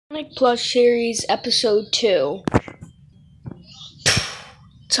Sonic Plush Series Episode 2.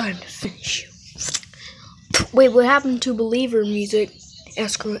 Time to finish you. Wait, what happened to Believer music? Yeah,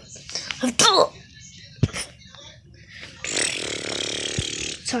 screw it.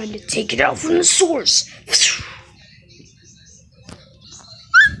 Time to take it out from the source.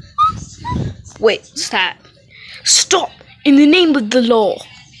 Wait, what's that? Stop! In the name of the law.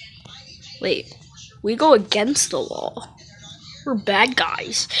 Wait, we go against the law. We're bad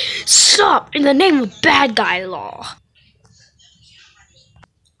guys. Stop! In the name of bad guy law.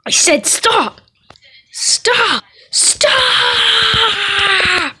 I said stop! Stop! Stop!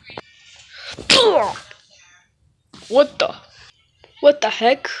 What the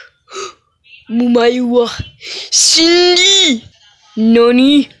heck? Mumayu Cindy!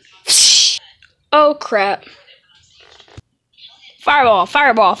 Nani? Oh crap. Fireball,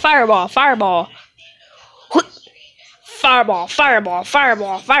 fireball, fireball, fireball. Fireball, fireball,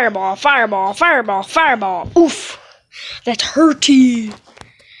 fireball, fireball, fireball, fireball, fireball. Oof. That's hurty.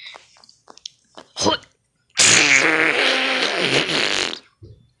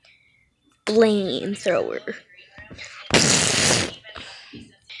 Flamethrower.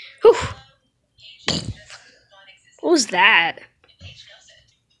 What was that?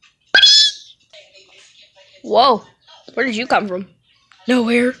 Whoa. Where did you come from?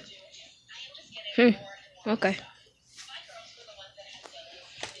 Nowhere. Okay.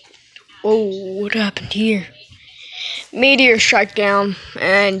 Whoa, what happened here? Meteor struck down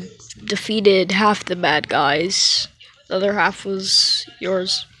and defeated half the bad guys. The other half was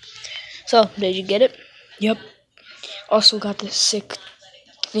yours. So, did you get it? Yep. Also got this sick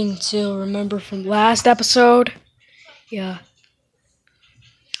thing to remember from last episode. Yeah.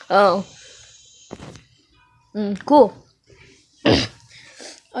 Oh. Cool.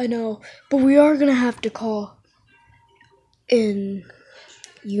 I know, but we are gonna have to call in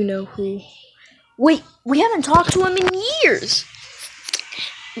you know who. Wait, we haven't talked to him in years.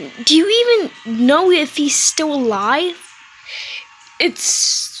 Do you even know if he's still alive?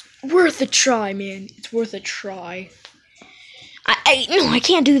 It's worth a try, man. It's worth a try. No, I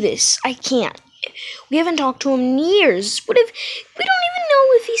can't do this. I can't. We haven't talked to him in years. What if we don't even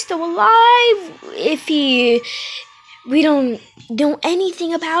know if he's still alive? We don't know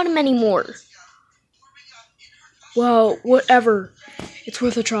anything about him anymore. Well, whatever. It's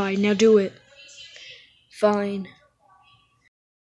worth a try. Now do it. Fine.